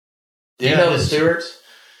Do you know the Stewarts?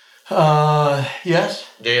 Yes.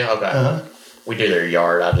 Do you? Okay. We do their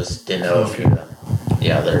yard. I just didn't know if you...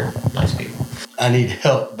 Yeah, they're nice people. I need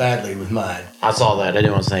help badly with mine. I saw that. I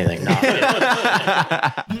didn't want to say anything. No.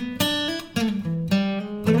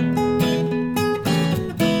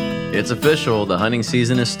 It's official. The hunting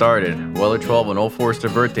season has started. Weller 12 and Old Forester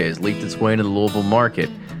birthday has leaked its way into the Louisville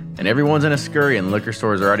market, and everyone's in a scurry and liquor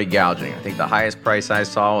stores are already gouging. I think the highest price I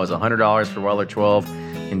saw was $100 for Weller 12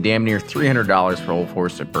 and damn near $300 for Old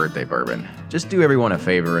Forester birthday bourbon. Just do everyone a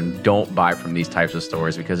favor and don't buy from these types of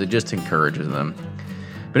stores because it just encourages them.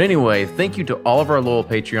 But anyway, thank you to all of our loyal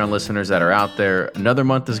Patreon listeners that are out there. Another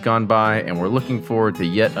month has gone by, and we're looking forward to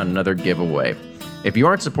yet another giveaway. If you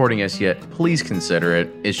aren't supporting us yet, please consider it.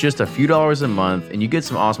 It's just a few dollars a month, and you get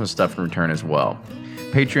some awesome stuff in return as well.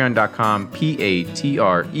 Patreon.com,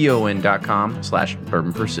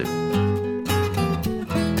 patreon.com/Bourbon Pursuit.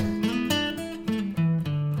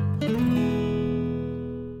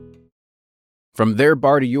 From their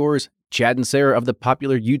bar to yours, Chad and Sarah of the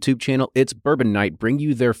popular YouTube channel It's Bourbon Night bring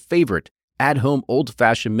you their favorite at-home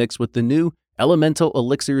old-fashioned mix with the new Elemental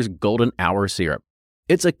Elixirs Golden Hour Syrup.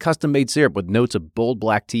 It's a custom-made syrup with notes of bold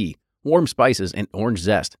black tea, warm spices, and orange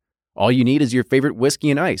zest. All you need is your favorite whiskey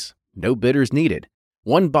and ice. No bitters needed.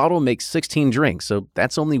 One bottle makes 16 drinks, so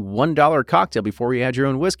that's only $1 a cocktail before you add your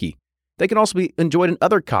own whiskey. They can also be enjoyed in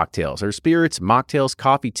other cocktails or spirits, mocktails,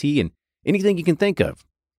 coffee, tea, and anything you can think of.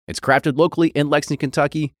 It's crafted locally in Lexington,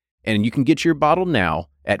 Kentucky, and you can get your bottle now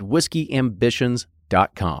at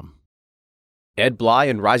whiskeyambitions.com. Ed Bly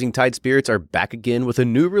and Rising Tide Spirits are back again with a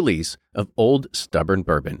new release of Old Stubborn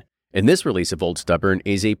Bourbon. And this release of Old Stubborn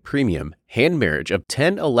is a premium hand marriage of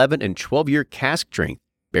 10, 11, and 12-year cask strength,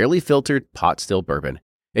 barely filtered pot still bourbon.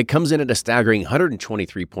 It comes in at a staggering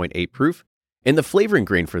 123.8 proof, and the flavoring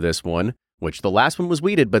grain for this one, which the last one was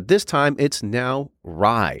wheated, but this time it's now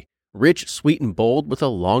rye. Rich, sweet, and bold with a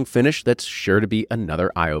long finish that's sure to be another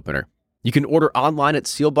eye-opener. You can order online at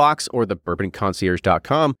Sealbox or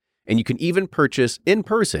thebourbonconcierge.com, and you can even purchase in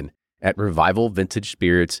person at Revival Vintage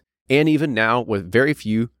Spirits, and even now with very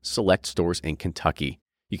few select stores in Kentucky.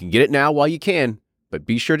 You can get it now while you can, but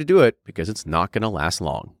be sure to do it because it's not going to last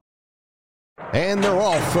long. And they're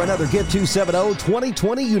off for another Get 270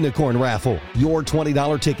 2020 Unicorn Raffle. Your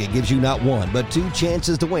 $20 ticket gives you not one, but two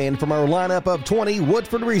chances to win from our lineup of 20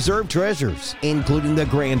 Woodford Reserve treasures, including the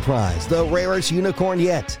grand prize, the rarest unicorn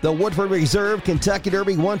yet, the Woodford Reserve Kentucky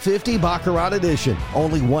Derby 150 Baccarat Edition.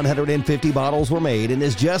 Only 150 bottles were made and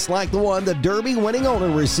is just like the one the Derby winning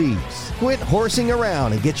owner receives. Quit horsing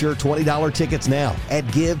around and get your $20 tickets now at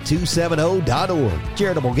give270.org.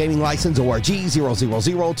 Charitable Gaming License ORG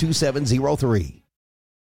 0002703.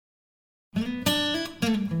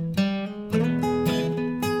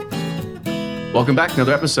 Welcome back to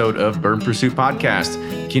another episode of Bourbon Pursuit Podcast.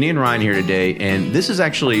 Kenny and Ryan here today, and this is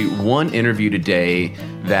actually one interview today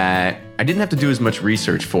that I didn't have to do as much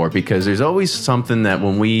research for because there's always something that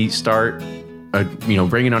when we start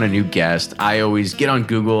bringing on a new guest, I always get on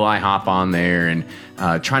Google, I hop on there and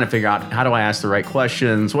trying to figure out how do I ask the right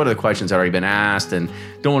questions, what are the questions that have already been asked, and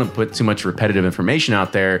don't want to put too much repetitive information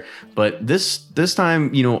out there. But this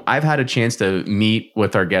time, I've had a chance to meet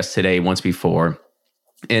with our guest today once before.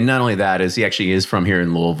 And not only that, is he actually is from here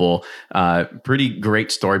in Louisville. Pretty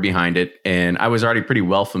great story behind it. And I was already pretty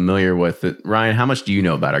well familiar with it. Ryan, how much do you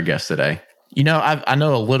know about our guest today? I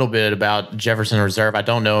know a little bit about Jefferson Reserve. I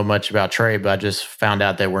don't know much about Trey, but I just found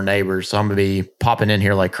out that we're neighbors. So I'm going to be popping in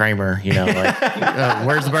here like Kramer,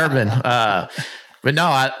 where's the bourbon? But no,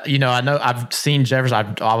 I know I've seen Jefferson.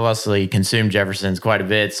 I've obviously consumed Jefferson's quite a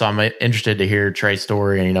bit. So I'm interested to hear Trey's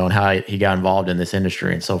story and, and how he got involved in this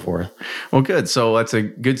industry and so forth. Well, good. So that's a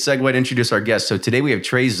good segue to introduce our guest. So today we have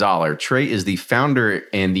Trey Zoller. Trey is the founder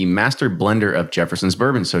and the master blender of Jefferson's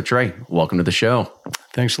Bourbon. So Trey, welcome to the show.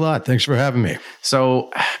 Thanks a lot. Thanks for having me.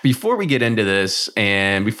 So before we get into this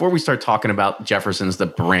and before we start talking about Jefferson's, the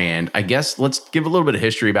brand, I guess let's give a little bit of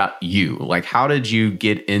history about you. Like, how did you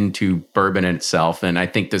get into bourbon itself? And I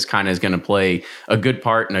think this kind of is going to play a good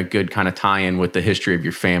part and a good kind of tie-in with the history of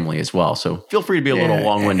your family as well. So feel free to be a little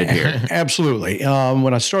long-winded here. Absolutely.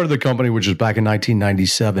 When I started the company, which was back in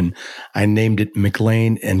 1997, I named it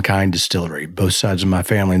McLean and Kind Distillery. Both sides of my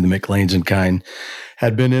family, the McLeans and Kind,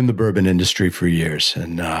 had been in the bourbon industry for years.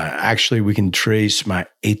 And actually, we can trace my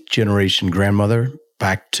 8th generation grandmother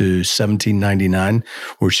back to 1799,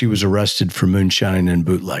 where she was arrested for moonshining and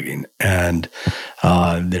bootlegging. And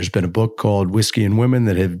there's been a book called Whiskey and Women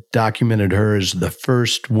that have documented her as the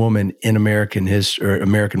first woman in American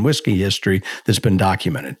whiskey history that's been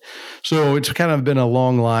documented. So it's kind of been a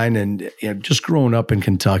long line. And just growing up in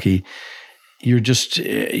Kentucky,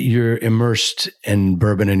 you're immersed in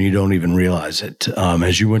bourbon and you don't even realize it.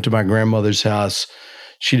 As you went to my grandmother's house,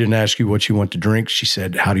 she didn't ask you what you want to drink. She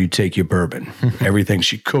said, how do you take your bourbon? Everything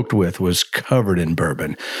she cooked with was covered in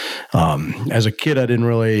bourbon. As a kid, I didn't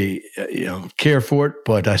really care for it,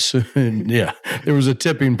 but I soon, there was a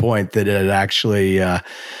tipping point that it actually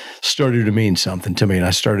started to mean something to me, and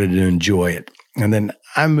I started to enjoy it. And then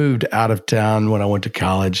I moved out of town when I went to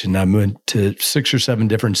college, and I moved to 6 or 7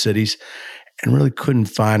 different cities and really couldn't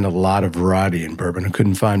find a lot of variety in bourbon. I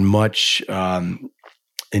couldn't find much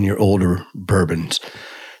in your older bourbons.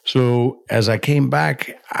 So as I came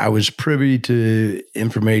back, I was privy to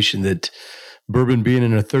information that bourbon, being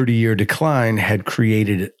in a 30-year decline, had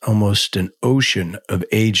created almost an ocean of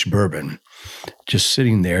aged bourbon just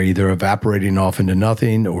sitting there, either evaporating off into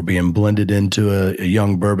nothing or being blended into a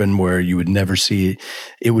young bourbon where you would never see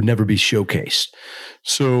it would never be showcased.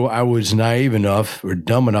 So I was naive enough or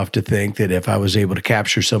dumb enough to think that if I was able to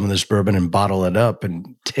capture some of this bourbon and bottle it up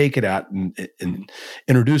and take it out and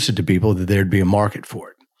introduce it to people, that there'd be a market for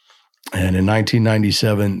it. And in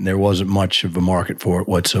 1997, there wasn't much of a market for it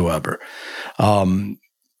whatsoever.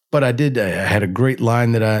 But I had a great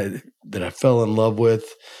line that I fell in love with,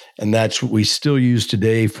 and that's what we still use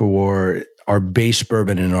today for our base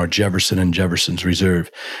bourbon in our Jefferson and Jefferson's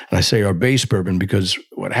Reserve. And I say our base bourbon because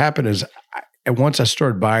what happened is once I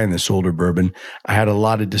started buying this older bourbon, I had a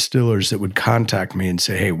lot of distillers that would contact me and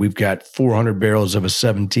say, hey, we've got 400 barrels of a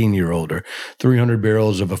 17-year-old or 300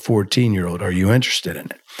 barrels of a 14-year-old. Are you interested in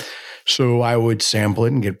it? So I would sample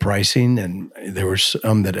it and get pricing, and there were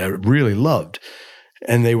some that I really loved.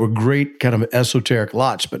 And they were great kind of esoteric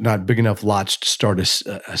lots, but not big enough lots to start a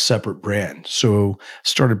separate brand. So I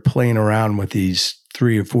started playing around with these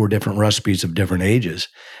 3 or 4 different recipes of different ages,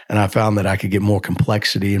 and I found that I could get more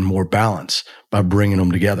complexity and more balance by bringing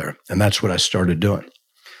them together. And that's what I started doing.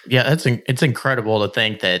 Yeah, it's incredible to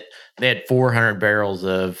think that they had 400 barrels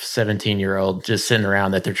of 17-year-old just sitting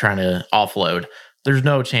around that they're trying to offload. There's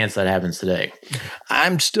no chance that happens today.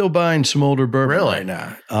 I'm still buying some older bourbon right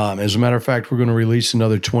now. As a matter of fact, we're going to release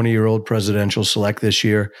another 20-year-old Presidential Select this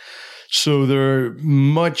year. So they're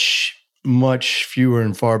much, much fewer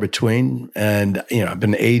and far between. And, I've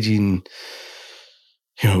been aging.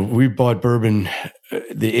 We bought bourbon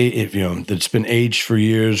that's been aged for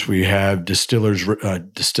years. We have distillers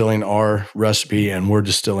distilling our recipe, and we're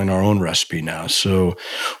distilling our own recipe now. So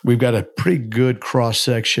we've got a pretty good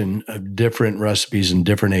cross-section of different recipes and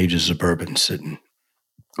different ages of bourbon sitting.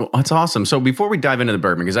 Well, that's awesome. So before we dive into the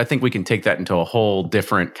bourbon, because I think we can take that into a whole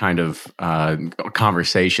different kind of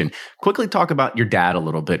conversation, quickly talk about your dad a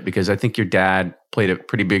little bit, because I think your dad played a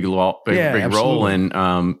pretty big role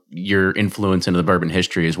in your influence into the bourbon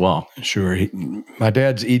history as well. Sure. My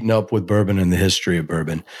dad's eaten up with bourbon and the history of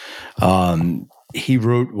bourbon. He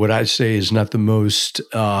wrote what I say is not the most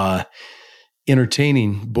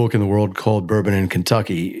entertaining book in the world, called Bourbon in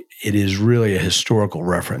Kentucky. It is really a historical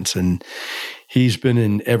reference, and he's been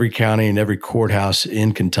in every county and every courthouse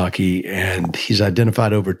in Kentucky, and he's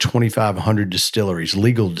identified over 2,500 distilleries,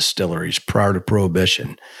 legal distilleries, prior to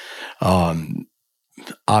Prohibition.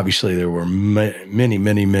 Obviously, there were many,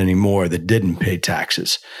 many, many more that didn't pay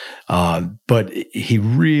taxes. But he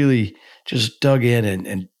really just dug in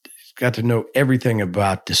and got to know everything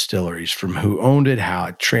about distilleries, from who owned it, how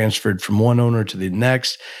it transferred from one owner to the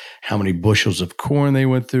next, how many bushels of corn they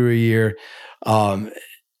went through a year.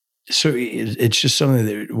 So it's just something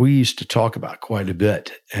that we used to talk about quite a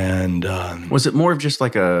bit. And was it more of just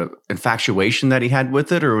like a infatuation that he had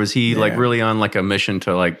with it, or was he like really on like a mission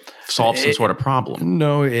to like solve some sort of problem?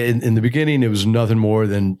 No, in the beginning, it was nothing more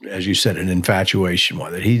than, as you said, an infatuation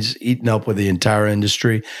with it. He's eaten up with the entire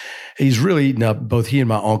industry. He's really eaten up. Both he and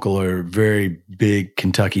my uncle are very big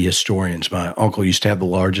Kentucky historians. My uncle used to have the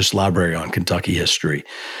largest library on Kentucky history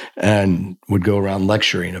and would go around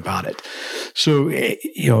lecturing about it. So,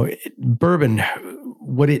 bourbon,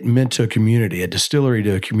 what it meant to a community, a distillery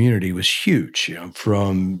to a community, was huge.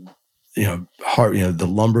 From the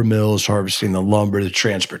lumber mills harvesting the lumber, the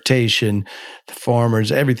transportation, the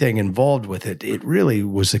farmers, everything involved with it. It really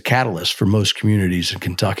was the catalyst for most communities in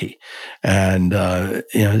Kentucky. And,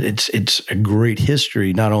 it's a great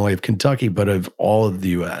history, not only of Kentucky, but of all of the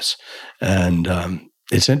U.S. And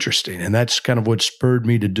it's interesting. And that's kind of what spurred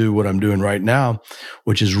me to do what I'm doing right now,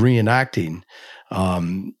 which is reenacting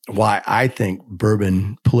why I think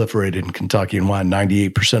bourbon proliferated in Kentucky and why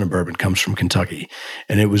 98% of bourbon comes from Kentucky.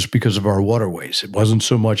 And it was because of our waterways. It wasn't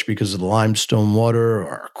so much because of the limestone water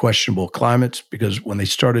or questionable climates, because when they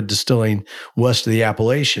started distilling west of the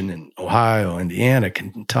Appalachian in Ohio, Indiana,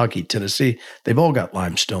 Kentucky, Tennessee, they've all got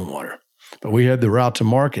limestone water. but we had the route to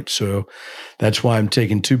market. So that's why I'm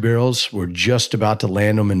taking 2 barrels. We're just about to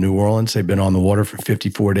land them in New Orleans. They've been on the water for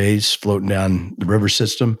 54 days, floating down the river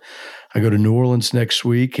system. I go to New Orleans next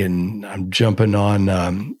week, and I'm jumping on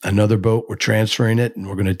another boat. We're transferring it, and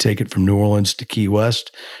we're going to take it from New Orleans to Key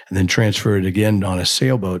West and then transfer it again on a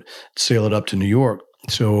sailboat, sail it up to New York.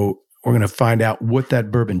 So we're going to find out what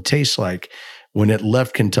that bourbon tastes like when it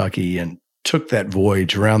left Kentucky and took that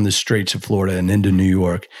voyage around the Straits of Florida and into New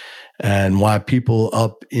York, and why people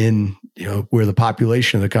up in where the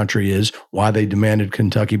population of the country is, why they demanded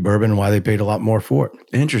Kentucky bourbon and why they paid a lot more for it.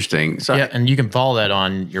 Interesting. So yeah, and you can follow that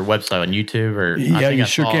on your website on YouTube, or yeah, you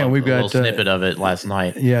sure can. We've got a little snippet of it last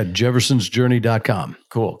night. Yeah, jeffersonsjourney.com.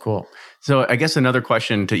 Cool. So I guess another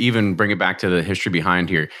question to even bring it back to the history behind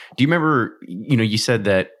here. Do you remember, you said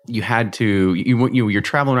that you had to, you're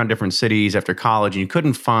traveling around different cities after college and you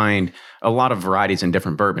couldn't find a lot of varieties in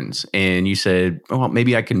different bourbons. And you said, oh, well,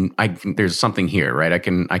 maybe I can, there's something here, right? I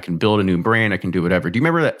can build a new brand. I can do whatever. Do you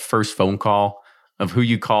remember that first phone call of who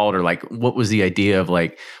you called, or like, what was the idea of,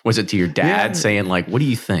 like, was it to your dad saying, like, what do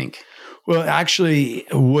you think? Well, actually,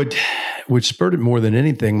 what spurred it more than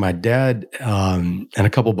anything, my dad and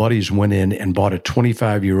a couple buddies went in and bought a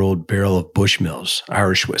 25-year-old barrel of Bushmills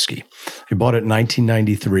Irish whiskey. They bought it in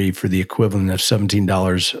 1993 for the equivalent of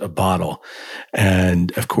 $17 a bottle.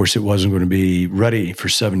 And of course, it wasn't going to be ready for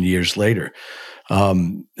 7 years later.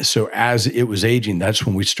 So as it was aging, that's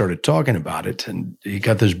when we started talking about it. And you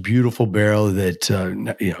got this beautiful barrel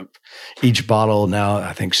that, each bottle now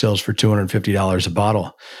I think sells for $250 a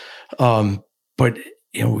bottle. But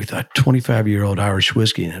we thought 25-year-old Irish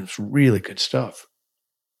whiskey, and it's really good stuff.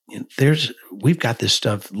 We've got this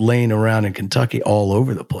stuff laying around in Kentucky all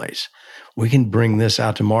over the place. We can bring this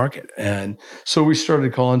out to market. And so we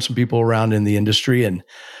started calling some people around in the industry. And,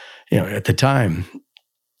 at the time,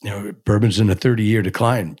 bourbon's in a 30-year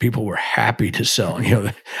decline. People were happy to sell.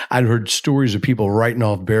 I'd heard stories of people writing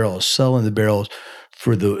off barrels, selling the barrels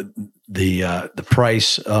for the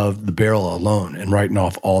price of the barrel alone and writing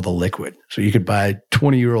off all the liquid. So you could buy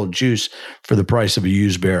 20-year-old juice for the price of a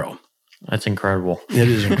used barrel. That's incredible. It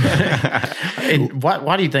is incredible. And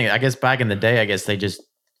why do you think, I guess back in the day,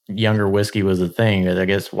 younger whiskey was a thing. I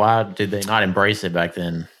guess, why did they not embrace it back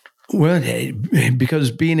then? Well, because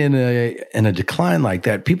being in a decline like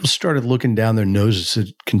that, people started looking down their noses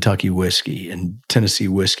at Kentucky whiskey and Tennessee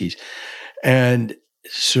whiskeys. And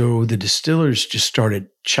so the distillers just started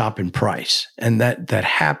chopping price. And that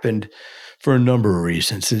happened for a number of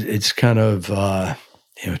reasons. It's kind of,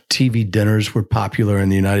 TV dinners were popular in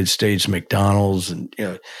the United States, McDonald's, and,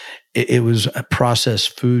 it was a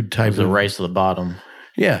processed food type of. It was a race to the bottom.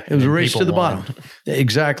 Yeah, it was a race to the bottom.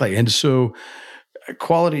 Exactly. And so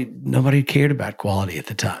quality, nobody cared about quality at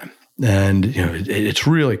the time. And, it's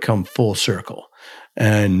really come full circle.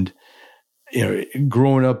 And,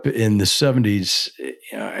 growing up in the 70s,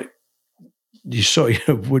 you saw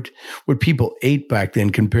what people ate back then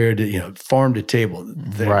compared to farm to table.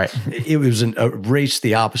 Right. It was a race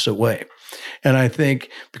the opposite way, and I think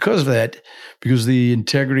because of that, because the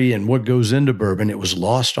integrity and what goes into bourbon, it was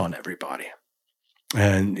lost on everybody,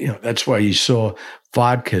 and that's why you saw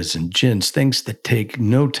vodkas and gins, things that take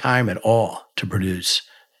no time at all to produce,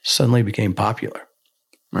 suddenly became popular.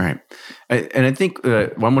 Right. And I think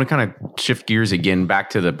I'm going to kind of shift gears again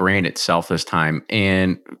back to the brand itself this time.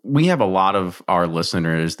 And we have a lot of our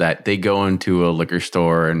listeners that they go into a liquor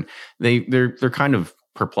store and they're kind of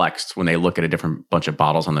perplexed when they look at a different bunch of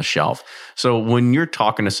bottles on the shelf. So when you're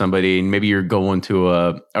talking to somebody and maybe you're going to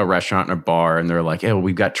a restaurant and a bar and they're like, "Oh,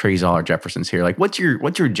 we've got Trezal or Jefferson's here." Like, what's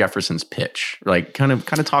your Jefferson's pitch? Like, kind of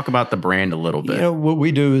talk about the brand a little bit. What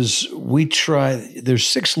we do is there's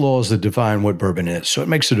 6 laws that define what bourbon is. So it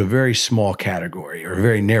makes it a very small category or a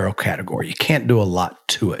very narrow category. You can't do a lot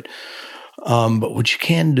to it. But what you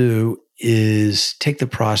can do is take the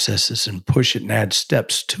processes and push it and add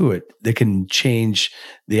steps to it that can change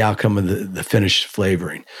the outcome of the finished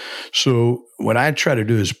flavoring. So what I try to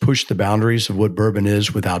do is push the boundaries of what bourbon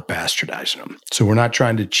is without bastardizing them. So we're not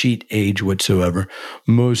trying to cheat age whatsoever.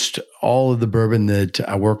 Most all of the bourbon that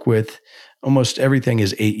I work with, almost everything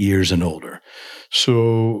is 8 years and older.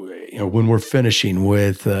 So, when we're finishing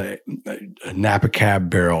with a Napa Cab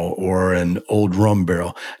barrel or an old rum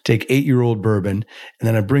barrel, I take 8-year-old bourbon, and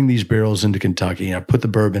then I bring these barrels into Kentucky, and I put the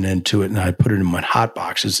bourbon into it, and I put it in my hot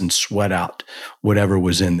boxes and sweat out whatever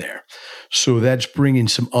was in there. So that's bringing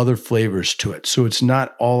some other flavors to it. So it's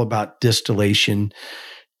not all about distillation,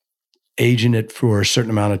 aging it for a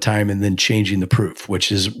certain amount of time, and then changing the proof,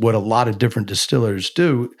 which is what a lot of different distillers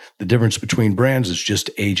do. The difference between brands is just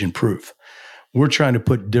age and proof. We're trying to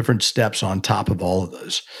put different steps on top of all of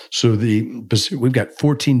those. So we've got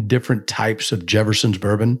 14 different types of Jefferson's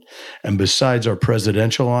bourbon. And besides our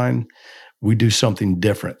presidential line, we do something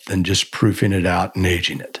different than just proofing it out and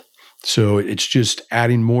aging it. So it's just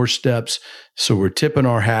adding more steps. So we're tipping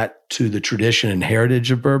our hat to the tradition and heritage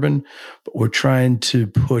of bourbon, but we're trying to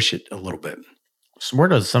push it a little bit. So where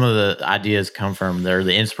does some of the ideas come from? They're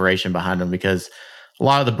the inspiration behind them, because a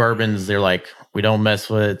lot of the bourbons, they're like, we don't mess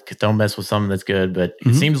with something that's good. But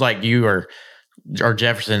it seems like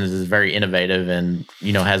Jefferson's is very innovative and,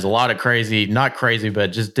 has a lot of not crazy, but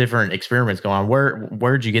just different experiments going on.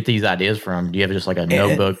 Where'd you get these ideas from? Do you have just like a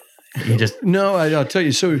notebook? No, I'll tell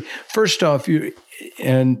you. So first off,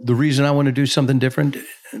 and the reason I want to do something different,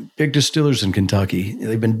 big distillers in Kentucky,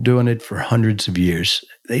 they've been doing it for hundreds of years.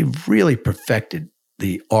 They've really perfected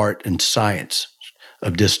the art and science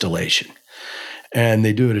of distillation. And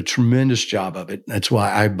they do a tremendous job of it. That's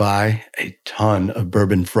why I buy a ton of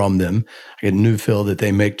bourbon from them. I get new fill that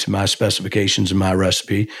they make to my specifications and my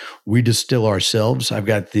recipe. We distill ourselves. I've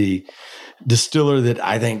got the distiller that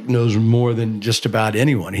I think knows more than just about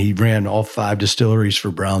anyone. He ran all 5 distilleries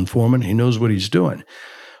for Brown-Forman. He knows what he's doing.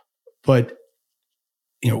 But,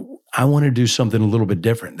 I want to do something a little bit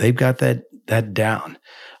different. They've got that down.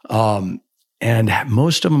 And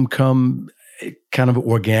most of them come kind of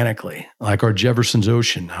organically, like our Jefferson's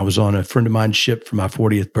Ocean. I was on a friend of mine's ship for my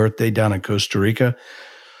 40th birthday down in Costa Rica.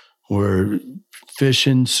 We're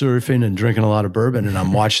fishing, surfing, and drinking a lot of bourbon, and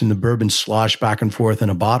I'm watching the bourbon slosh back and forth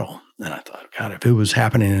in a bottle. And I thought, God, if it was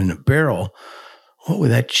happening in a barrel, what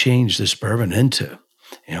would that change this bourbon into?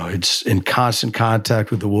 It's in constant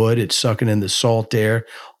contact with the wood. It's sucking in the salt air,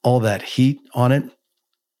 all that heat on it.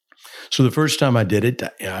 So the first time I did it,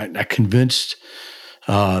 I convinced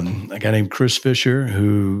a guy named Chris Fisher,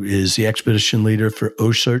 who is the expedition leader for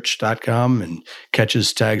osearch.com and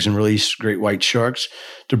catches, tags, and release great white sharks,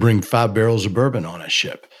 to bring 5 barrels of bourbon on a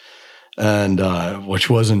ship. And which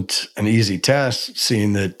wasn't an easy task,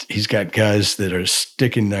 seeing that he's got guys that are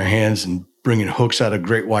sticking their hands and bringing hooks out of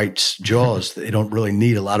great white's jaws. They don't really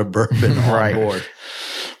need a lot of bourbon on board.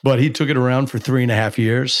 But he took it around for 3.5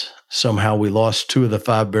 years. Somehow we lost 2 of the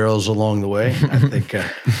 5 barrels along the way. I think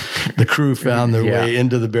the crew found their way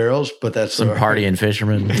into the barrels, but that's some partying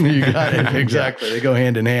fishermen. You got it. Exactly. They go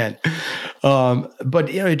hand in hand. But,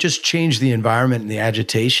 it just changed the environment and the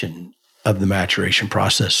agitation of the maturation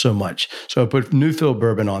process so much. So I put new fill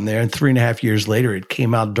bourbon on there, and 3.5 years later, it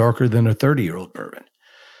came out darker than a 30-year-old bourbon.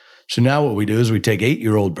 So now what we do is we take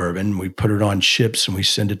 8-year-old bourbon, we put it on ships, and we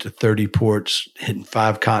send it to 30 ports, hitting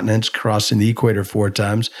 5 continents, crossing the equator 4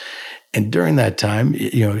 times. And during that time,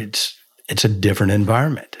 it's a different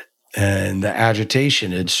environment. And the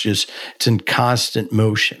agitation, it's in constant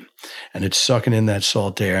motion. And it's sucking in that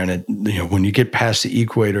salt air. And when you get past the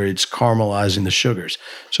equator, it's caramelizing the sugars.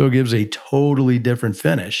 So it gives a totally different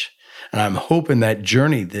finish. And I'm hoping that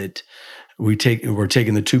journey that we're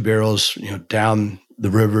taking the 2 barrels, down the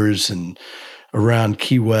rivers and around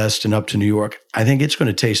Key West and up to New York, I think it's going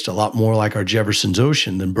to taste a lot more like our Jefferson's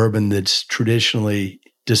Ocean than bourbon that's traditionally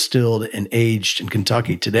distilled and aged in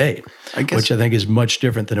Kentucky today, which I think is much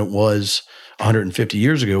different than it was 150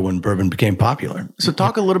 years ago when bourbon became popular. So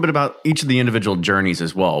talk a little bit about each of the individual journeys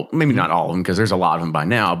as well. Maybe not all of them, because there's a lot of them by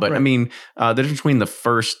now. But right. I mean, the difference between the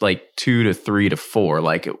first 2 to 3 to 4,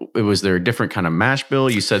 was there a different kind of mash bill?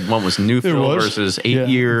 You said one was new fill versus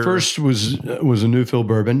 8-year. First was a new fill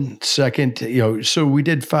bourbon. Second, so we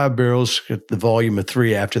did 5 barrels at the volume of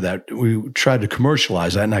 3 after that. We tried to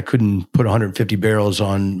commercialize that, and I couldn't put 150 barrels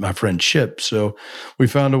on my friend's ship. So we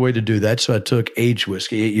found a way to do that. So I took aged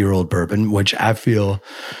whiskey, 8-year-old bourbon, which I feel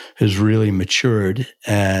has really matured,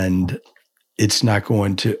 and it's not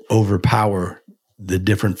going to overpower the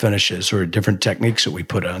different finishes or different techniques that we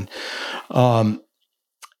put on.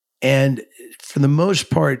 And for the most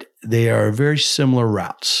part, they are very similar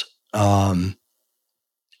routes.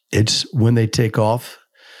 It's when they take off,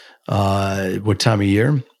 what time of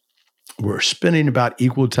year. We're spending about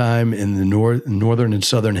equal time in the northern and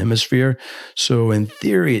southern hemisphere. So in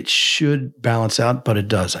theory, it should balance out, but it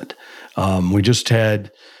doesn't. We just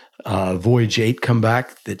had Voyage 8 come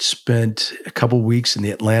back that spent a couple weeks in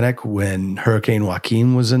the Atlantic when Hurricane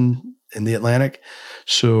Joaquin was in the Atlantic.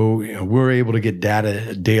 So we're able to get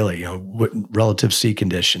data daily, what relative sea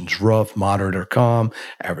conditions, rough, moderate, or calm,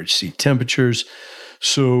 average sea temperatures.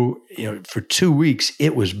 So, for 2 weeks,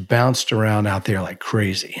 it was bounced around out there like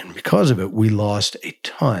crazy. And because of it, we lost a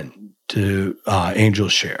ton to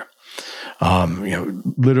Angel's Share.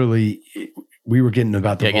 Literally, we were getting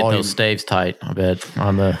about the Yeah, get volume. those staves tight, I bet,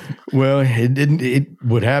 on the. Well, it didn't.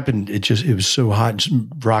 What happened? It was so hot, and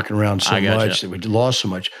rocking around so I gotcha. much that we lost so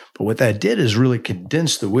much. But what that did is really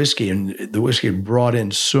condense the whiskey, and the whiskey brought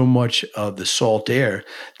in so much of the salt air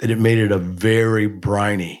that it made it a very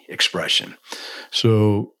briny expression.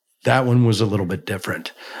 So that one was a little bit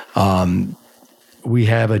different. We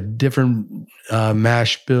have a different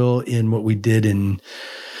mash bill in what we did in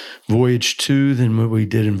Voyage 2 than what we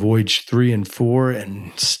did in Voyage 3 and 4,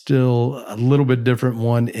 and still a little bit different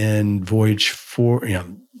one in Voyage 4,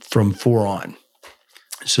 from 4 on.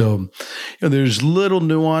 So, there's little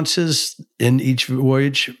nuances in each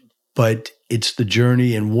voyage, but it's the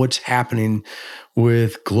journey and what's happening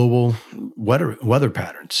with global weather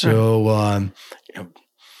patterns. So,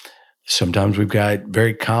 sometimes we've got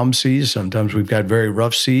very calm seas. Sometimes we've got very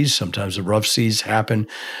rough seas. Sometimes the rough seas happen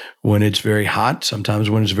when it's very hot, sometimes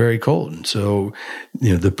when it's very cold. And so,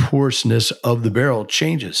 the porousness of the barrel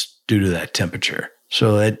changes due to that temperature.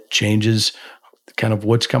 So that changes kind of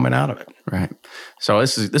what's coming out of it. Right. So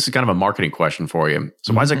this is kind of a marketing question for you.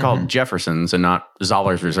 So why is it called Jefferson's and not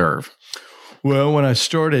Zoller's Reserve? Well, when I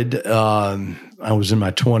started, I was in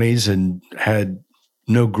my 20s and had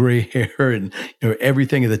no gray hair, and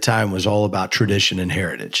everything at the time was all about tradition and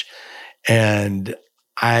heritage. And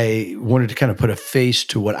I wanted to kind of put a face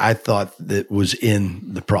to what I thought that was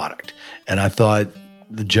in the product. And I thought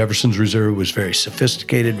the Jefferson's Reserve was very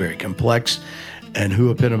sophisticated, very complex. And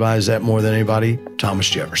who epitomized that more than anybody? Thomas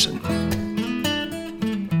Jefferson.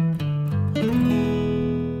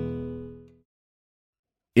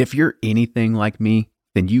 If you're anything like me,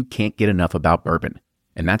 then you can't get enough about bourbon.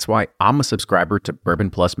 And that's why I'm a subscriber to Bourbon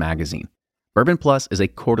Plus magazine. Bourbon Plus is a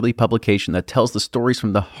quarterly publication that tells the stories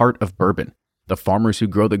from the heart of bourbon, the farmers who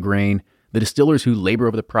grow the grain, the distillers who labor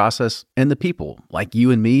over the process, and the people like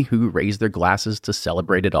you and me who raise their glasses to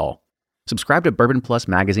celebrate it all. Subscribe to Bourbon Plus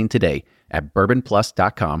magazine today at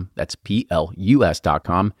bourbonplus.com, that's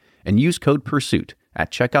PLUS.com, and use code PURSUIT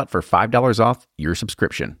at checkout for $5 off your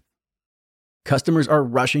subscription. Customers are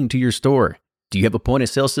rushing to your store. Do you have a point of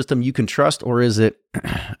sale system you can trust, or is it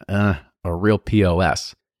a real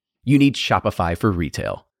POS? You need Shopify for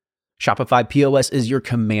retail. Shopify POS is your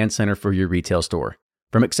command center for your retail store.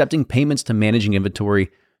 From accepting payments to managing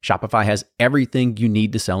inventory, Shopify has everything you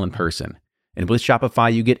need to sell in person. And with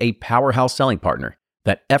Shopify, you get a powerhouse selling partner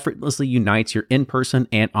that effortlessly unites your in-person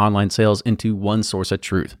and online sales into one source of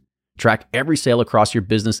truth. Track every sale across your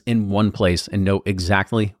business in one place and know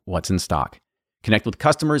exactly what's in stock. Connect with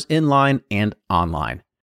customers in line and online.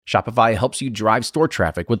 Shopify helps you drive store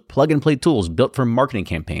traffic with plug-and-play tools built for marketing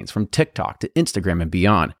campaigns from TikTok to Instagram and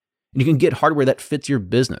beyond. And you can get hardware that fits your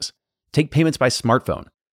business. Take payments by smartphone,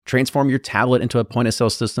 transform your tablet into a point-of-sale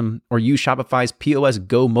system, or use Shopify's POS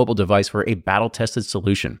Go mobile device for a battle-tested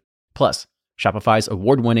solution. Plus, Shopify's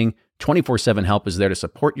award-winning 24/7 help is there to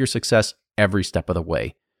support your success every step of the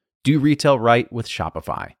way. Do retail right with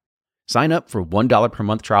Shopify. Sign up for $1 per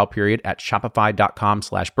month trial period at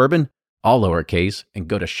shopify.com/bourbon, all lowercase, and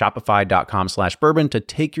go to shopify.com/bourbon to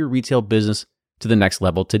take your retail business to the next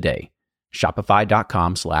level today.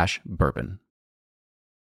 Shopify.com/bourbon.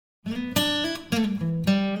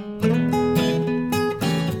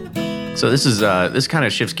 So this kind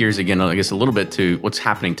of shifts gears again, I guess, a little bit to what's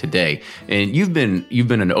happening today. And you've been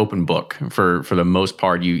an open book for the most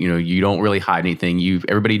part. You don't really hide anything.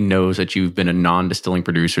 Everybody knows that you've been a non-distilling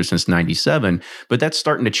producer since '97, but that's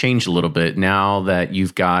starting to change a little bit now that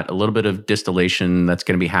you've got a little bit of distillation that's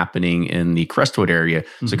going to be happening in the Crestwood area.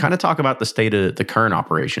 Mm-hmm. So kind of talk about the state of the current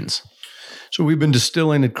operations. So we've been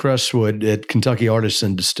distilling at Crestwood at Kentucky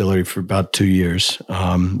Artisan Distillery for about 2 years.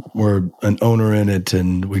 We're an owner in it,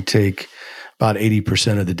 and we take about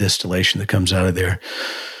 80% of the distillation that comes out of there.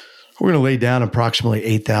 We're going to lay down approximately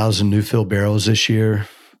 8,000 new fill barrels this year,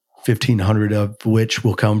 1,500 of which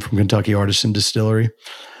will come from Kentucky Artisan Distillery.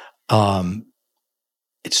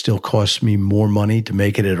 It still costs me more money to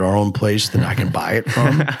make it at our own place than I can buy it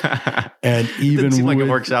from. And even it seems like it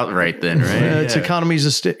works out right then, right? It's economies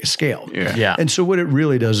of scale. Yeah. And so what it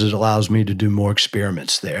really does is allows me to do more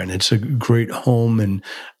experiments there. And it's a great home, and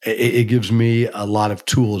it gives me a lot of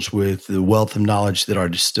tools with the wealth of knowledge that our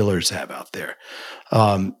distillers have out there.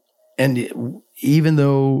 And even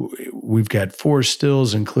though we've got 4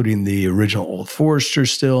 stills, including the original Old Forester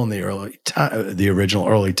still and the original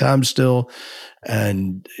Early Time still,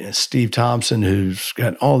 and Steve Thompson, who's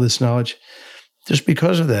got all this knowledge, just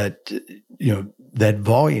because of that, that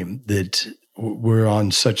volume that we're on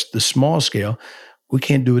such the small scale, we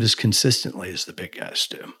can't do it as consistently as the big guys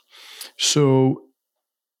do. So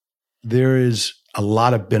there is a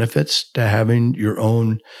lot of benefits to having your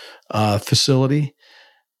own facility,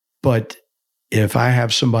 but if I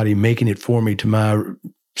have somebody making it for me to my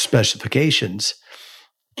specifications,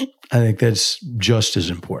 I think that's just as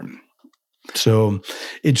important. So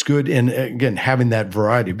it's good. And again, having that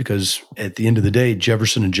variety, because at the end of the day,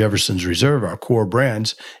 Jefferson and Jefferson's Reserve, our core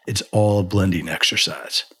brands, it's all a blending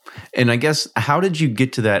exercise. And I guess, how did you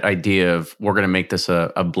get to that idea of we're going to make this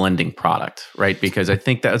a blending product, right? Because I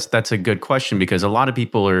think that's a good question, because a lot of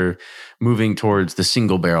people are moving towards the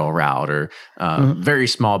single barrel route or very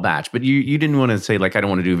small batch. But you didn't want to say, like, I don't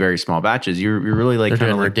want to do very small batches. You're really like They're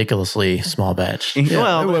doing like, ridiculously small batch.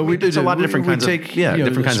 Well, we do a lot of different kinds take, of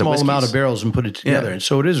different kinds of small whiskeys. amount of barrels and put it together, and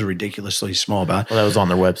so it is a ridiculously small batch. Well, that was on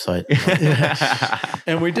their website.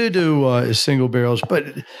 And we do single barrels, but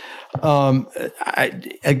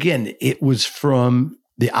again, it was from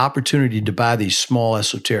the opportunity to buy these small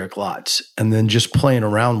esoteric lots and then just playing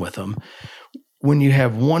around with them. When you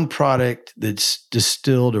have one product that's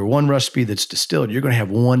distilled or one recipe that's distilled, you're going to have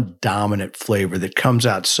one dominant flavor that comes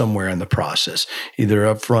out somewhere in the process, either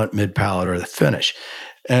up front, mid palate, or the finish.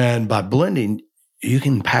 And by blending, you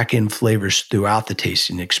can pack in flavors throughout the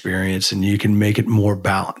tasting experience and you can make it more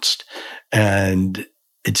balanced. And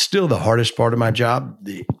it's still the hardest part of my job.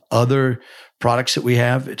 The other products that we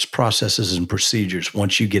have, it's processes and procedures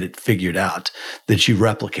once you get it figured out that you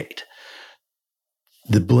replicate.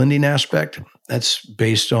 The blending aspect, that's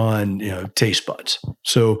based on taste buds.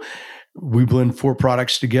 So we blend 4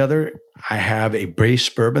 products together. I have a base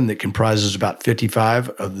bourbon that comprises about 55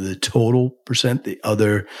 of the total percent. The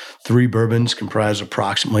other 3 bourbons comprise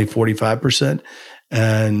approximately 45%.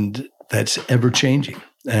 And that's ever changing.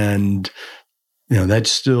 And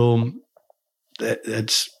that's still,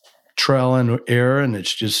 that's trial and error, and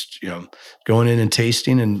it's just, going in and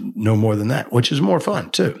tasting and no more than that, which is more fun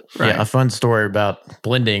too. Right? Yeah, a fun story about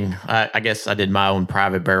blending. I guess I did my own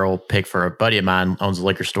private barrel pick for a buddy of mine, owns a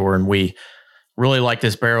liquor store, and we really liked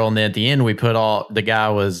this barrel. And then at the end, we the guy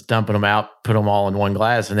was dumping them out, put them all in one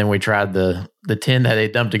glass. And then we tried the 10 that they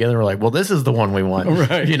dumped together. We're like, well, this is the one we want.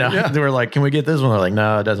 Right. They were like, can we get this one? They're like,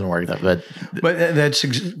 no, it doesn't work that. But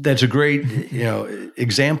that's a great,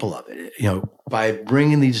 example of it, by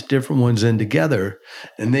bringing these different ones in together,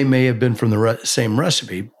 and they may have been from the same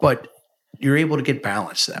recipe, but you're able to get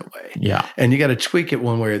balanced that way. Yeah. And you got to tweak it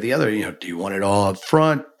one way or the other. Do you want it all up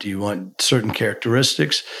front? Do you want certain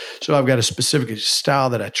characteristics? So I've got a specific style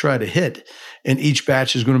that I try to hit, and each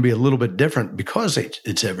batch is going to be a little bit different because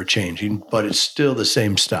it's ever changing, but it's still the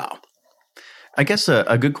same style. I guess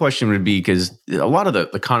a good question would be, because a lot of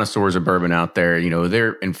the connoisseurs of bourbon out there,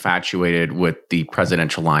 they're infatuated with the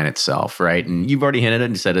presidential line itself, right? And you've already hinted it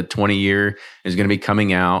and said a 20-year is going to be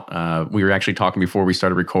coming out. We were actually talking before we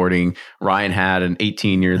started recording. Ryan had an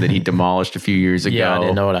 18-year that he demolished a few years ago. Yeah, I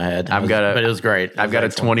didn't know what I had. But it was great. I've got a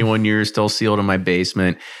 21-year still sealed in my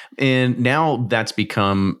basement. And now that's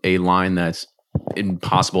become a line that's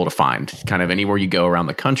impossible to find kind of anywhere you go around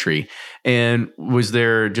the country. And was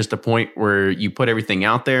there just a point where you put everything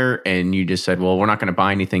out there and you just said, well, we're not going to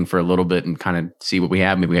buy anything for a little bit and kind of see what we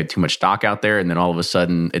have? Maybe we had too much stock out there and then all of a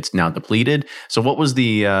sudden it's now depleted. So what was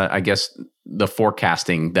the, the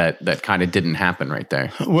forecasting that kind of didn't happen right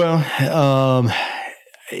there? Well,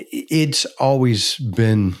 it's always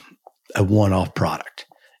been a one-off product.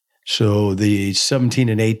 So the 17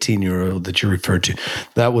 and 18-year-old that you referred to,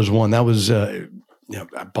 that was one. That was, I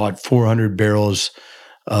bought 400 barrels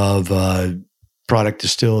of product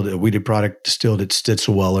distilled, a wheated product distilled at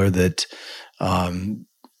Stitzelweller that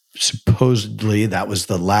supposedly that was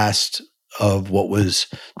the last of what was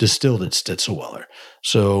distilled at Stitzelweller.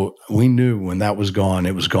 So we knew when that was gone,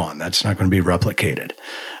 it was gone. That's not going to be replicated.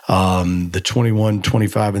 The 21,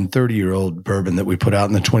 25, and 30-year-old bourbon that we put out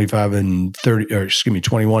in the 21 and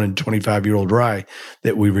 25-year-old rye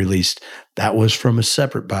that we released, that was from a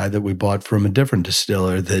separate buy that we bought from a different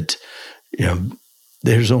distiller that,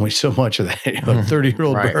 there's only so much of that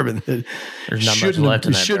 30-year-old right. bourbon that there's not much left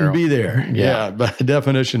in that shouldn't be there. Yeah, by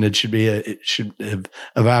definition, it should have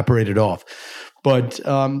evaporated off. But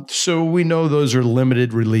so we know those are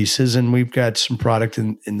limited releases, and we've got some product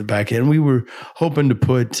in the back end. We were hoping to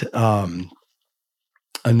put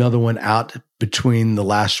another one out between the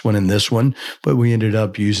last one and this one, but we ended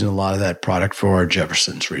up using a lot of that product for our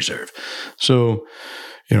Jefferson's Reserve. So,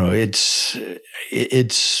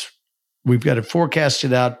 it's we've got it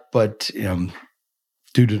forecasted out, but due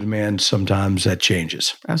to demand, sometimes that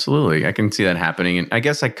changes. Absolutely. I can see that happening. And I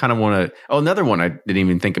guess I kind of want to, another one I didn't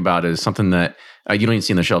even think about is something that you don't even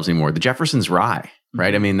see on the shelves anymore. The Jefferson's Rye,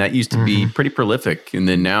 right? I mean, that used to be pretty prolific. And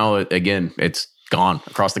then now, again, it's gone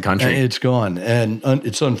across the country. It's gone. And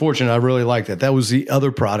it's unfortunate. I really like that. That was the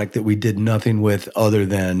other product that we did nothing with other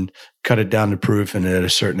than cut it down to proof and at a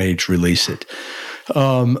certain age, release it.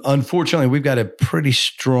 Unfortunately, we've got a pretty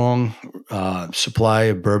strong supply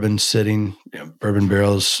of bourbon sitting, bourbon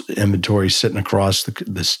barrels inventory sitting across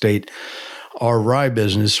the state. Our rye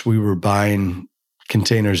business, we were buying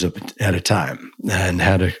containers at a time and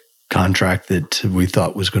had a contract that we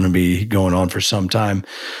thought was going to be going on for some time.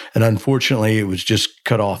 And unfortunately, it was just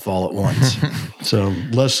cut off all at once. So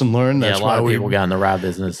lesson learned. That's a lot of people got in the rye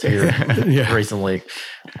business here recently.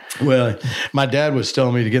 Well, my dad was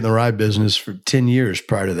telling me to get in the rye business for 10 years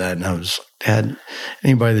prior to that. And I was, Dad,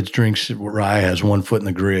 anybody that drinks rye has one foot in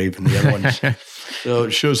the grave and the other one's... So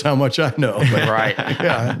it shows how much I know. Right.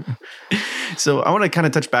 Yeah. So I want to kind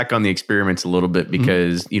of touch back on the experiments a little bit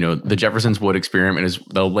because, the Jefferson's Wood experiment is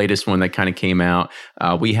the latest one that kind of came out.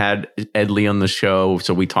 We had Ed Lee on the show.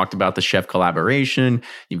 So we talked about the chef collaboration.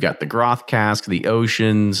 You've got the Groth cask, the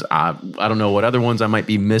Oceans. I don't know what other ones I might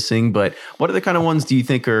be missing, but what other kind of ones do you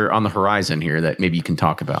think are on the horizon here that maybe you can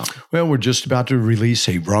talk about? Well, we're just about to release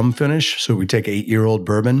a rum finish. So we take 8-year-old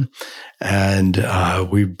bourbon and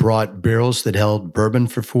we brought barrels that held bourbon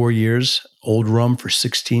for 4 years, old rum for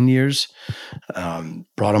 16 years,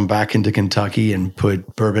 brought them back into Kentucky and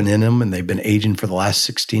put bourbon in them, and they've been aging for the last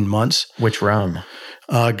 16 months. Which rum?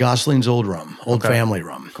 Gosling's Old Rum, Old Family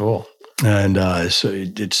Rum. Cool. And so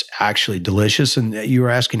it's actually delicious. And you were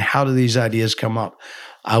asking, how do these ideas come up?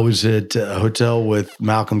 I was at a hotel with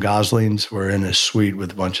Malcolm Gosling's. We're in a suite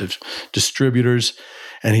with a bunch of distributors,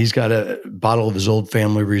 and he's got a bottle of his Old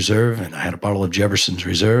Family Reserve, and I had a bottle of Jefferson's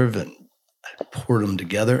Reserve, and I poured them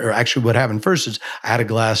together. Or actually what happened first is I had a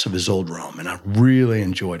glass of his old rum, and I really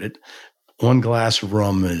enjoyed it. One glass of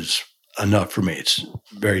rum is enough for me. It's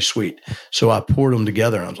very sweet. So I poured them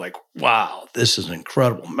together, and I was like, wow, this is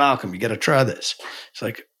incredible. Malcolm, you got to try this. It's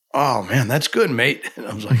like, oh, man, that's good, mate. And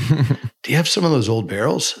I was like, do you have some of those old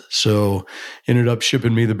barrels? So he ended up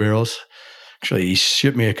shipping me the barrels. Actually, he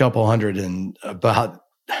shipped me a couple hundred, and about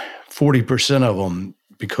 40% of them,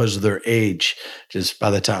 because of their age, just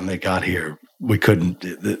by the time they got here,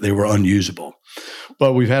 they were unusable.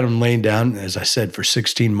 But we've had them laying down, as I said, for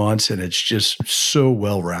 16 months, and it's just so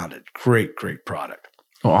well-rounded. Great, great product.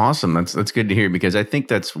 Well, awesome. That's good to hear, because I think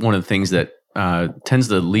that's one of the things that tends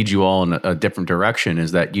to lead you all in a different direction,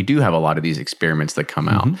 is that you do have a lot of these experiments that come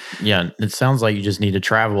out. Yeah, it sounds like you just need to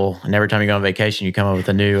travel, and every time you go on vacation, you come up with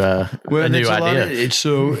a new idea.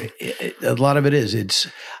 A lot of it is. It's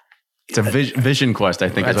a vision quest, I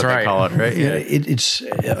think is what they call it, right? Yeah, it's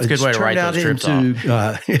a good way to write those trips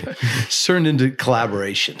off. It's turned into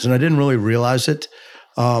collaborations, and I didn't really realize it.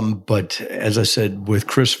 But as I said, with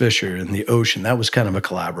Chris Fisher and the Ocean, that was kind of a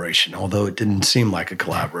collaboration, although it didn't seem like a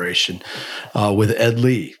collaboration. With Ed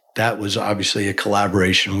Lee, that was obviously a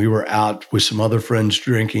collaboration. We were out with some other friends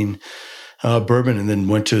drinking bourbon, and then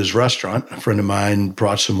went to his restaurant. A friend of mine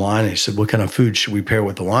brought some wine, and he said, what kind of food should we pair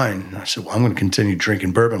with the wine? And I said, well, I'm going to continue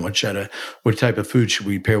drinking bourbon. What type of food should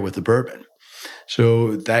we pair with the bourbon?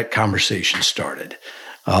 So that conversation started.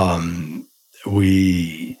 From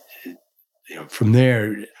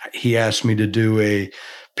there, he asked me to do a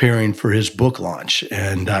pairing for his book launch,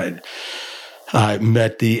 and I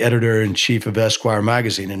met the editor-in-chief of Esquire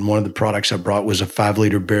magazine, and one of the products I brought was a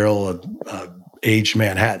 5-liter barrel of aged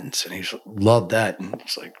Manhattans, and he loved that. And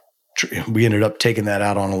it's like, we ended up taking that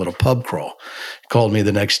out on a little pub crawl. He called me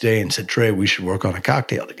the next day and said, Trey, we should work on a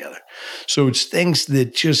cocktail together. So it's things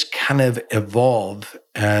that just kind of evolve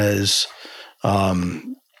as they're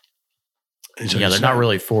not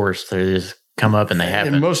really forced. They just come up and they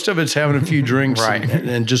happen. And most of it's having a few drinks Right.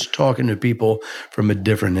 and just talking to people from a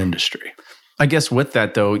different industry. I guess with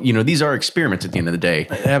that, though, these are experiments at the end of the day.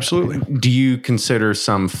 Absolutely. Do you consider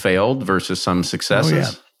some failed versus some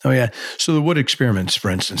successes? Oh, yeah. So the wood experiments,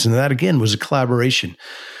 for instance, and that, again, was a collaboration.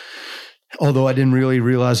 Although I didn't really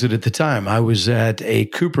realize it at the time. I was at a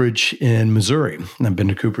cooperage in Missouri. I've been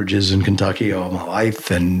to cooperages in Kentucky all my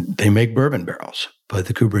life, and they make bourbon barrels. But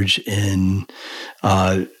the cooperage in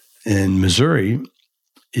Missouri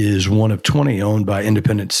is one of 20 owned by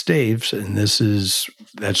Independent Staves, and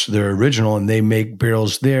that's their original, and they make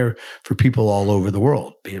barrels there for people all over the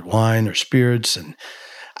world, be it wine or spirits. And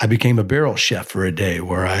I became a barrel chef for a day,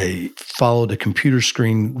 where I followed a computer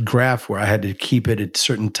screen graph where I had to keep it at a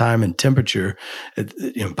certain time and temperature,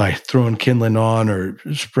 by throwing kindling on or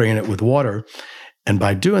spraying it with water. And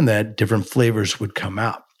by doing that, different flavors would come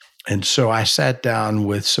out. And so I sat down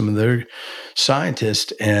with some of their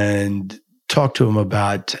scientists and talked to them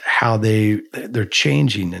about how they're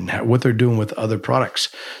changing and what they're doing with other products.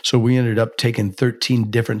 So we ended up taking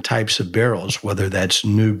 13 different types of barrels, whether that's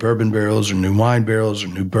new bourbon barrels or new wine barrels or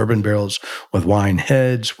new bourbon barrels with wine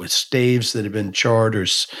heads, with staves that have been charred or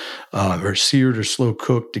seared or slow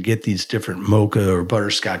cooked to get these different mocha or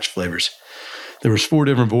butterscotch flavors. there was 4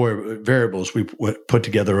 different variables we put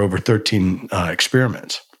together over 13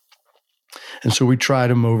 experiments. And so we tried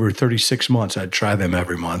them over 36 months. I'd try them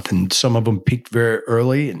every month. And some of them peaked very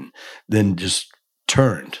early and then just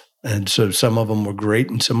turned. And so some of them were great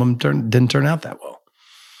and some of them didn't turn out that well.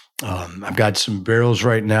 I've got some barrels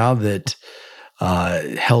right now that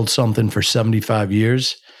held something for 75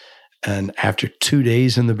 years. And after 2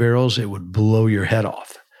 days in the barrels, it would blow your head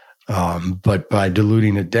off. But by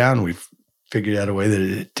diluting it down, we've figured out a way that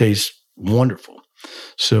it tastes wonderful.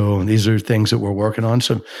 So these are things that we're working on.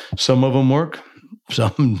 Some of them work,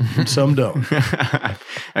 some don't.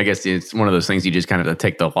 I guess it's one of those things you just kind of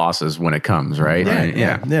take the losses when it comes, right?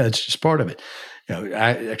 Yeah. It's just part of it.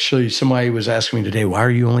 Somebody was asking me today, why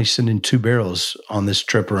are you only sending 2 barrels on this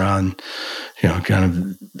trip around, kind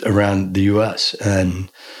of around the U.S.?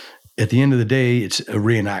 And at the end of the day, it's a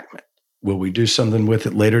reenactment. Will we do something with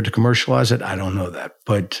it later to commercialize it? I don't know that,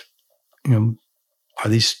 but are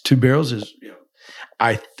these 2 barrels?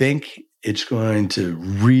 I think it's going to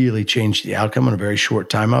really change the outcome in a very short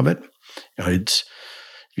time of it.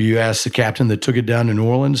 You ask the captain that took it down to New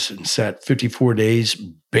Orleans and sat 54 days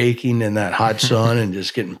baking in that hot sun and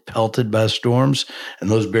just getting pelted by storms, and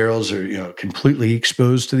those barrels are completely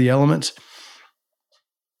exposed to the elements.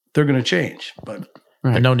 They're going to change, but.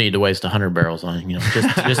 Right. And no need to waste 100 barrels on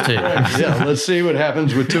just 2. Yeah, let's see what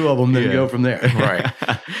happens with 2 of them, then go from there. Right.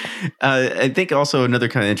 I think also another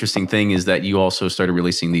kind of interesting thing is that you also started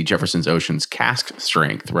releasing the Jefferson's Oceans cask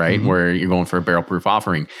strength, right? Mm-hmm. Where you're going for a barrel proof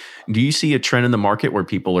offering. Do you see a trend in the market where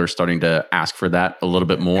people are starting to ask for that a little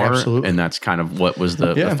bit more? Absolutely. And that's kind of what was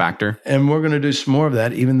the factor? And we're going to do some more of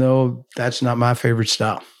that, even though that's not my favorite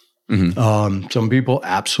style. Mm-hmm. Some people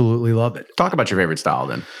absolutely love it. Talk about your favorite style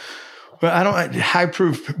then. Well, high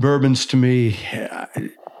proof bourbons to me,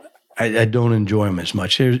 I don't enjoy them as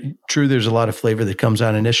much. There's a lot of flavor that comes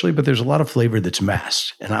out initially, but there's a lot of flavor that's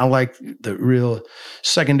masked. And I like the real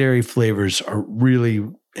secondary flavors are really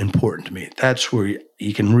important to me. That's where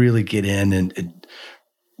you can really get in and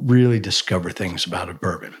really discover things about a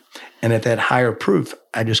bourbon. And at that higher proof,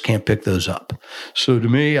 I just can't pick those up. So to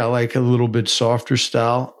me, I like a little bit softer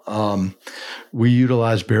style. We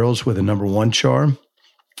utilize barrels with a number 1 char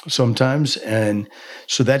sometimes. And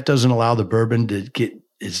so that doesn't allow the bourbon to get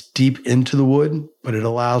as deep into the wood, but it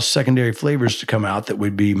allows secondary flavors to come out that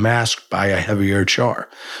would be masked by a heavier char.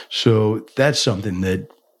 So that's something that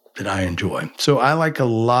I enjoy. So I like a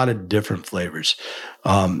lot of different flavors.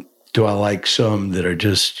 Do I like some that are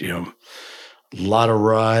just, a lot of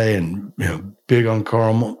rye and, big on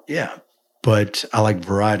caramel? Yeah. But I like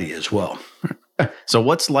variety as well. So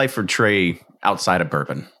what's life for Trey outside of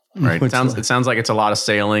bourbon? Right. It sounds like it's a lot of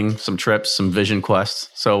sailing, some trips, some vision quests.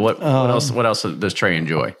 So what else does Trey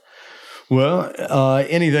enjoy? Well,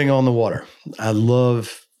 anything on the water. I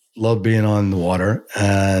love being on the water.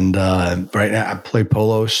 And right now I play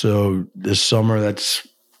polo. So this summer that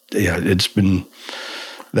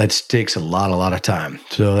takes a lot of time.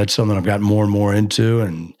 So that's something I've gotten more and more into.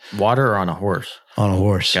 And water or on a horse? On a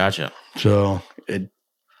horse. Gotcha. So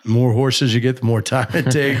more horses you get, the more time it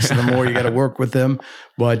takes, and the more you got to work with them.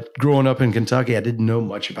 But growing up in Kentucky, I didn't know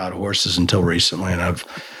much about horses until recently, and I've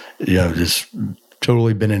just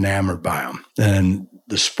totally been enamored by them. And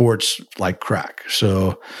the sport's like crack.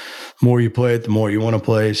 So the more you play it, the more you want to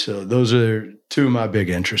play. So those are 2 of my big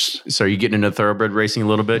interests. So are you getting into thoroughbred racing a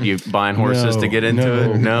little bit? You buying horses to get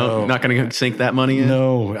into it? No, not going to sink that money in?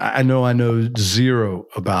 No, I know 0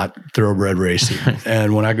 about thoroughbred racing.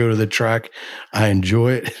 And when I go to the track, I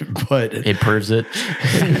enjoy it, but it proves it.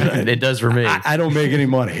 It does for me. I don't make any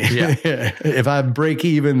money. Yeah. If I break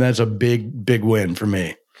even, that's a big win for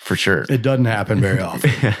me. For sure. It doesn't happen very often.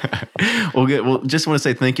 Well, good. Well, just want to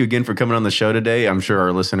say thank you again for coming on the show today. I'm sure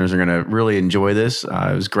our listeners are going to really enjoy this.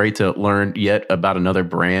 It was great to learn yet about another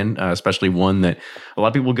brand, especially one that a lot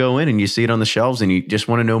of people go in and you see it on the shelves and you just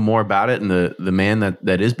want to know more about it and the man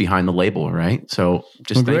that is behind the label, right? So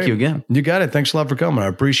just thank you again. You got it. Thanks a lot for coming. I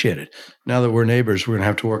appreciate it. Now that we're neighbors, we're going to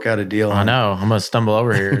have to work out a deal. I know. I'm going to stumble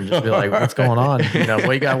over here and just be like, what's going on?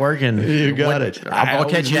 What you got working? You got it. I'll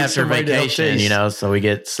catch you after vacation, so we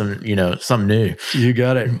get some, something new. You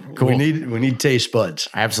got it. Cool. We need taste buds.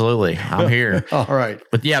 Absolutely. I'm here. All right.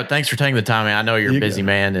 But yeah, thanks for taking the time. I know you're a busy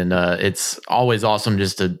man, and it's always awesome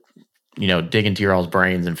just to, dig into your all's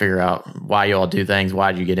brains and figure out why you all do things.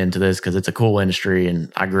 Why did you get into this? Because it's a cool industry,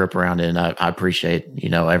 and I grew up around it, and I appreciate,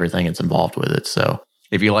 everything that's involved with it. So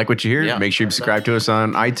If you like what you hear, make sure you subscribe to us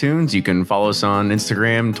on iTunes. You can follow us on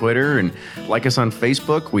Instagram, Twitter, and like us on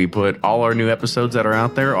Facebook. We put all our new episodes that are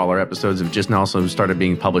out there. All our episodes have just now also started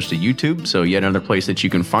being published to YouTube, so yet another place that you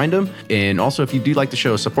can find them. And also, if you do like the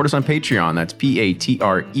show, support us on Patreon. That's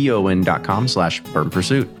patreon.com/Bourbon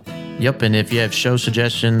Pursuit. Yep, and if you have show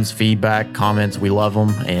suggestions, feedback, comments, we love them,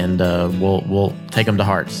 and we'll take them to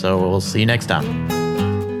heart. So we'll see you next time.